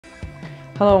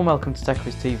Hello and welcome to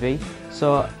TechWizzTV.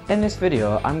 So in this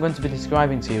video I'm going to be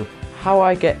describing to you how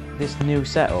I get this new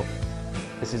setup.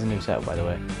 This is a new setup, by the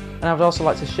way. And I would also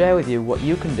like to share with you what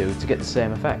you can do to get the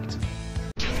same effect.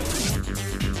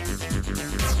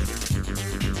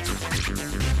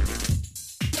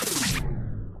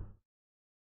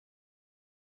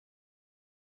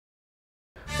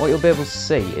 What you'll be able to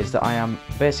see is that I am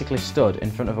basically stood in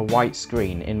front of a white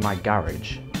screen in my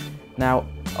garage. Now,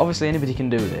 obviously anybody can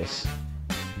do this.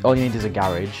 All you need is a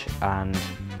garage, and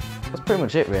that's pretty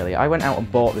much it really. I went out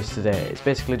and bought this today. It's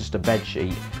basically just a bed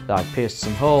sheet that I pierced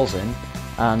some holes in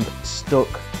and stuck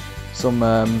some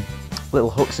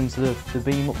little hooks into the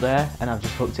beam up there, and I've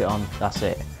just hooked it on. That's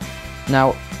it.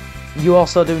 Now, you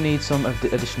also do need some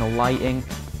additional lighting.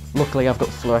 Luckily I've got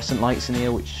fluorescent lights in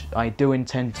here, which I do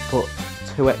intend to put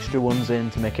 2 extra ones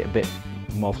in to make it a bit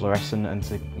more fluorescent, and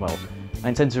to, well, I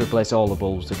intend to replace all the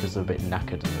bulbs because they're a bit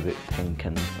knackered and a bit pink,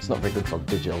 and it's not very good for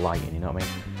digital lighting, you know what I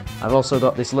mean? I've also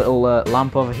got this little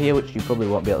lamp over here, which you probably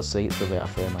won't be able to see. It's probably out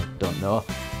of frame, I don't know.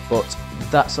 But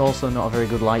that's also not a very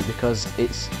good light because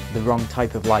it's the wrong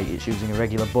type of light. It's using a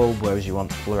regular bulb, whereas you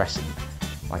want fluorescent,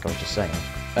 like I was just saying.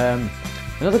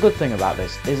 Another good thing about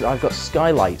this is I've got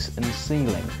skylights in the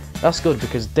ceiling. That's good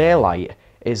because daylight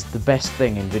is the best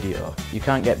thing in video. You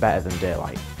can't get better than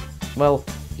daylight. Well,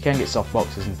 you can get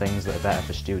softboxes and things that are better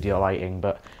for studio lighting,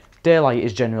 but daylight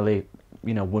is generally,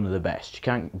 you know, one of the best. You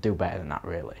can't do better than that,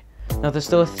 really. Now, there's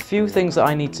still a few things that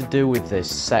I need to do with this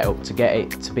setup to get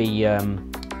it to be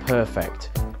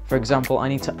perfect. For example, I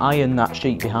need to iron that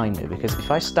sheet behind me, because if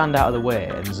I stand out of the way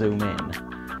and zoom in,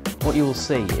 what you will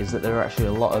see is that there are actually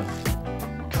a lot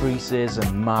of creases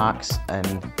and marks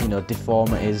and, you know,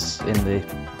 deformities in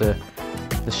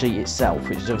the sheet itself,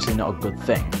 which is obviously not a good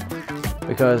thing,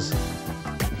 because,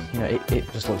 you know, it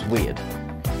just looks weird.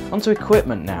 Onto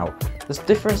equipment now. There's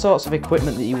different sorts of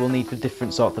equipment that you will need for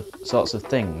different sorts of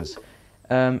things.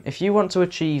 If you want to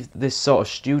achieve this sort of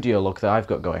studio look that I've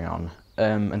got going on,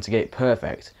 and to get it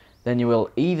perfect, then you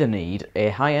will either need a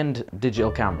high-end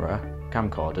digital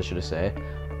camcorder should I say,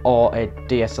 or a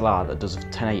DSLR that does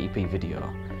 1080p video.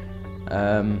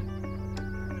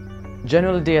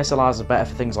 Generally DSLRs are better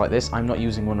for things like this. I'm not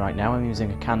using one right now. I'm using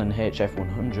a Canon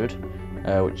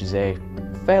HF100, which is a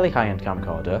fairly high-end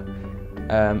camcorder.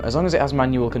 As long as it has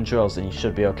manual controls, then you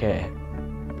should be okay,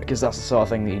 because that's the sort of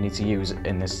thing that you need to use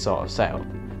in this sort of setup.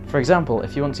 For example,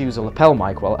 if you want to use a lapel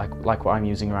mic, well, like what I'm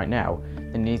using right now,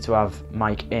 then you need to have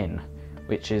mic in,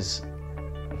 which is,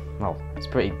 well, it's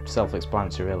pretty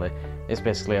self-explanatory really. It's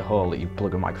basically a hole that you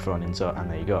plug a microphone into, and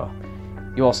there you go.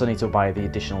 You also need to buy the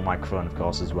additional microphone, of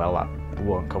course, as well. That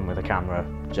won't come with a camera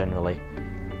generally.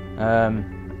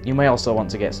 You may also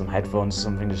want to get some headphones or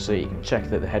something, just so you can check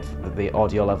that the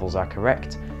audio levels are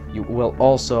correct. You will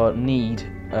also need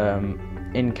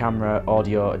in-camera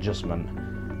audio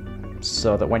adjustment,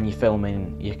 so that when you're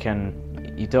filming,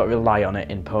 you don't rely on it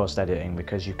in post-editing,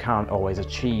 because you can't always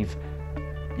achieve,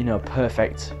 you know,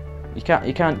 perfect. You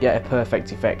can't get a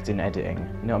perfect effect in editing.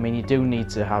 You know what I mean? You do need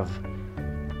to have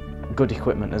good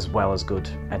equipment as well as good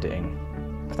editing,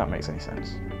 if that makes any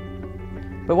sense.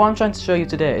 But what I'm trying to show you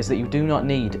today is that you do not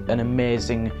need an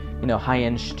amazing, you know,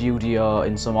 high-end studio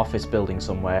in some office building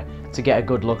somewhere to get a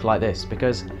good look like this,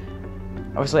 because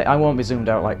obviously I won't be zoomed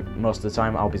out like most of the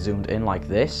time. I'll be zoomed in like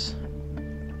this,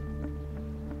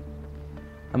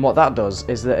 and what that does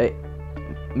is that it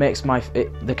makes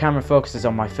the camera focuses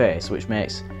on my face, which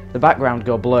makes the background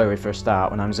go blurry for a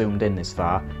start when I'm zoomed in this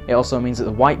far. It also means that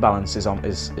the white balance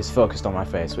is focused on my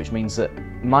face, which means that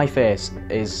my face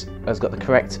has got the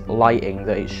correct lighting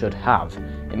that it should have.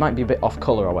 It might be a bit off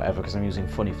colour or whatever because I'm using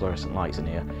funny fluorescent lights in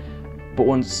here, but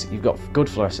once you've got good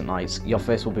fluorescent lights, your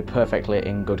face will be perfectly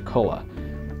in good colour.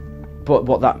 But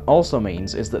what that also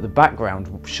means is that the background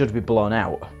should be blown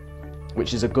out,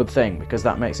 which is a good thing, because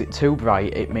that makes it too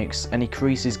bright. It makes any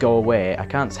creases go away. I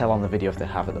can't tell on the video if they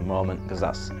have at the moment, because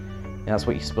that's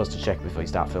what you're supposed to check before you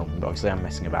start filming, but obviously I'm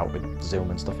messing about with zoom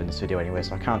and stuff in this video anyway,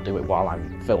 so I can't do it while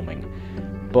I'm filming.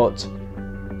 But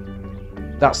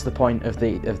that's the point of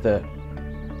the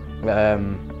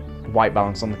white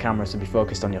balance on the camera, to be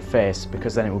focused on your face,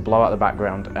 because then it will blow out the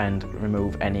background and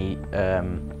remove any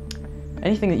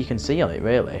anything that you can see on it,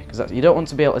 really, because you don't want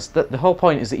to be able to, the whole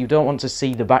point is that you don't want to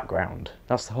see the background.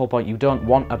 That's the whole point. You don't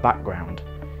want a background.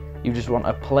 You just want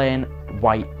a plain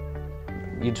white.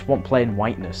 You just want plain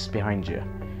whiteness behind you.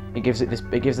 It gives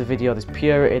the video this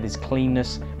purity, this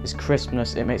cleanness, this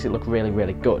crispness. It makes it look really,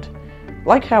 really good.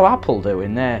 Like how Apple do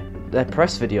in their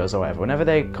press videos or whatever. Whenever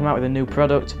they come out with a new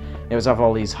product, they always have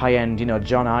all these high-end, you know,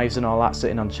 John Ives and all that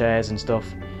sitting on chairs and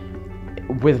stuff,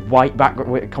 with white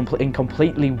background, in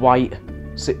completely white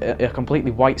a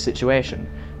completely white situation,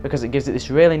 because it gives it this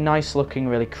really nice looking,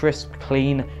 really crisp,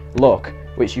 clean look,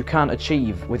 which you can't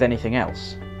achieve with anything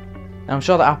else. Now, I'm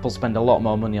sure that Apple spend a lot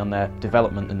more money on their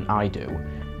development than I do. You know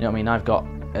what I mean? I've got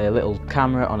a little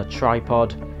camera on a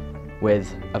tripod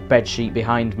with a bed sheet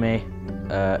behind me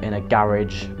in a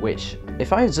garage, which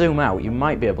if I zoom out you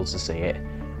might be able to see it.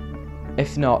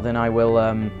 If not, then I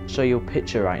will show you a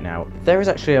picture right now. There is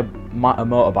actually a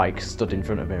motorbike stood in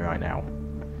front of me right now.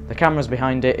 The camera's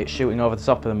behind it, it's shooting over the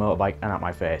top of the motorbike and at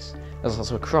my face. There's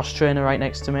also a cross trainer right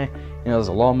next to me. You know, there's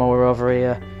a lawnmower over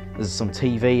here. There's some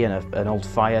TV and an old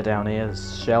fire down here.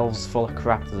 There's shelves full of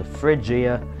crap. There's a fridge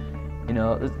here. You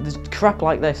know, there's crap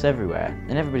like this everywhere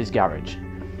in everybody's garage.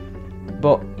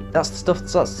 But that's the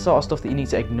sort of stuff that you need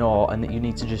to ignore, and that you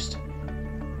need to just,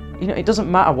 you know, it doesn't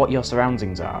matter what your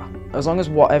surroundings are. As long as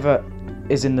whatever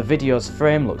is in the video's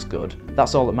frame looks good,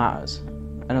 that's all that matters.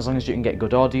 And as long as you can get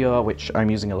good audio, which I'm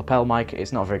using a lapel mic.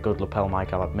 It's not a very good lapel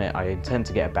mic, I'll admit. I intend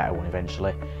to get a better one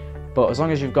eventually. But as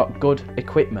long as you've got good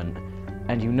equipment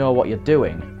and you know what you're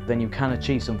doing, then you can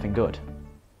achieve something good.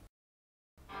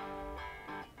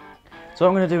 So what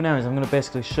I'm going to do now is I'm going to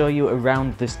basically show you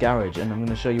around this garage, and I'm going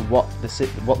to show you what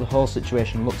the whole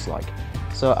situation looks like.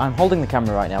 So I'm holding the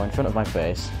camera right now in front of my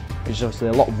face, which is obviously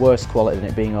a lot worse quality than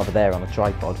it being over there on a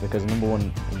tripod, because number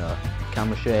one, you know,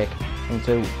 camera shake, number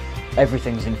two,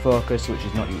 everything's in focus, which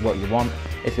is not what you want.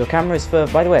 If your camera is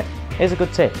further, by the way, here's a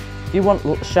good tip. If you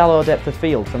want shallow depth of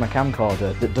field from a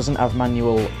camcorder that doesn't have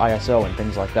manual ISO and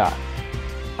things like that,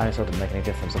 ISO doesn't make any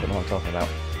difference, I don't know what I'm talking about.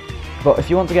 But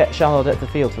if you want to get shallow depth of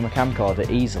field from a camcorder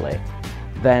easily,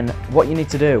 then what you need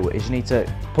to do is you need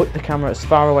to put the camera as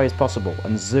far away as possible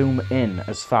and zoom in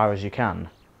as far as you can.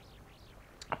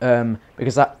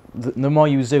 Because the more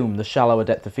you zoom, the shallower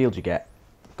depth of field you get.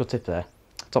 Good tip there.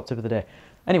 Top tip of the day.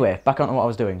 Anyway, back on to what I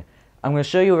was doing. I'm going to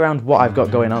show you around what I've got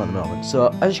going on at the moment.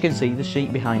 So, as you can see, the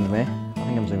sheet behind me, I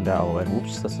think I'm zoomed out all the way.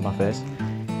 Whoops, that's my face.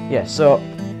 Yeah, so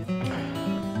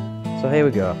here we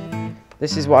go.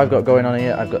 This is what I've got going on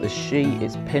here. I've got this sheet,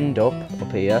 it's pinned up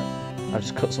here. I've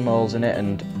just cut some holes in it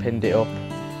and pinned it up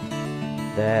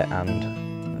there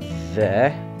and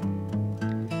there.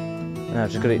 And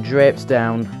I've just got it draped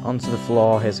down onto the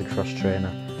floor. Here's a cross trainer.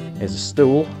 Here's a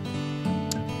stool.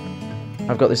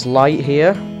 I've got this light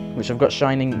here, which I've got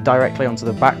shining directly onto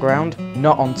the background,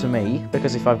 not onto me,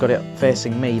 because if I've got it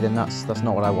facing me, then that's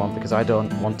not what I want, because I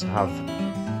don't want to have.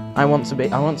 I want to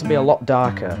be a lot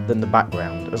darker than the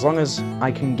background. As long as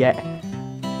I can get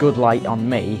good light on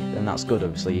me, then that's good.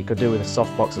 Obviously, you could do with a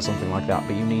softbox or something like that,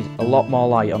 but you need a lot more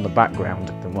light on the background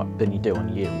than you do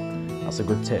on you. That's a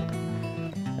good tip.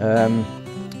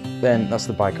 Then that's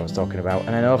the bike I was talking about,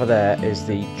 and then over there is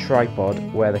the tripod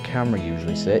where the camera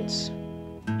usually sits,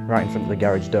 right in front of the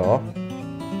garage door.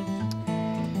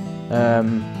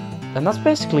 And that's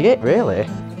basically it, really.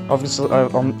 Obviously,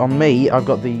 on me, I've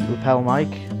got the lapel mic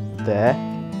there.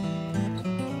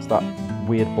 It's that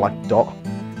weird black dot.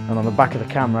 And on the back of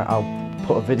the camera, I'll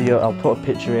put a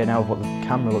picture here now of what the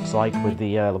camera looks like with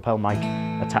the lapel mic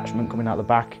attachment coming out the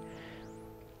back,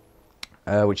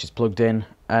 which is plugged in.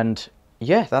 And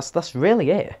yeah, that's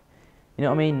really it. You know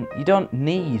what I mean? You don't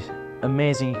need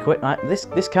amazing equipment.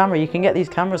 This camera, you can get these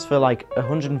cameras for like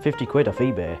 150 quid off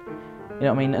eBay. You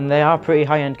know what I mean? And they are pretty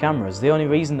high-end cameras. The only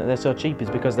reason that they're so cheap is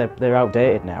because they're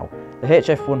outdated now. The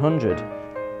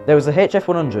HF100, there was the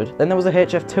HF100, then there was the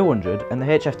HF200, and the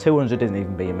HF200 isn't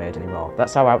even being made anymore.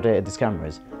 That's how outdated this camera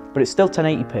is. But it's still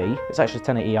 1080p, it's actually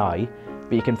 1080i,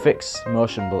 but you can fix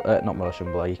not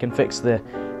motion blur, you can fix the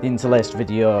interlaced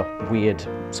video, weird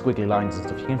squiggly lines and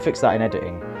stuff. You can fix that in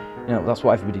editing. You know, that's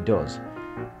what everybody does.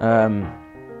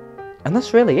 And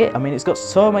that's really it. I mean, it's got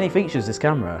so many features, this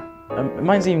camera.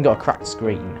 Mine's even got a cracked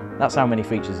screen. That's how many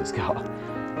features it's got.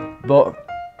 But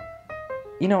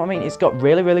you know what I mean? It's got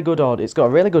really, really good audio. It's got a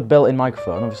really good built-in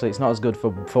microphone. Obviously, it's not as good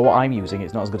for what I'm using.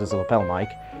 It's not as good as a lapel mic.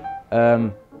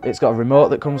 It's got a remote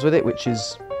that comes with it, which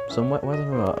is somewhere. Where's the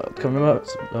remote? The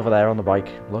remote's over there on the bike.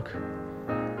 Look,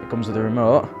 it comes with a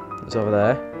remote. It's over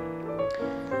there.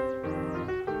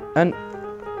 And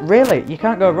really, you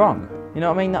can't go wrong. You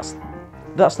know what I mean?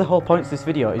 That's the whole point of this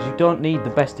video, is you don't need the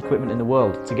best equipment in the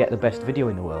world to get the best video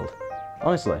in the world.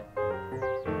 Honestly.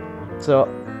 So,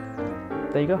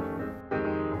 there you go.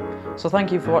 So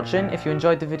thank you for watching. If you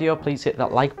enjoyed the video, please hit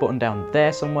that like button down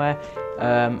there somewhere.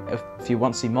 If you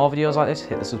want to see more videos like this,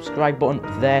 hit the subscribe button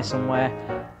there somewhere.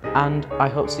 And I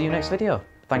hope to see you next video.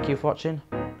 Thank you for watching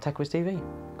TechWizzTV.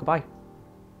 Goodbye.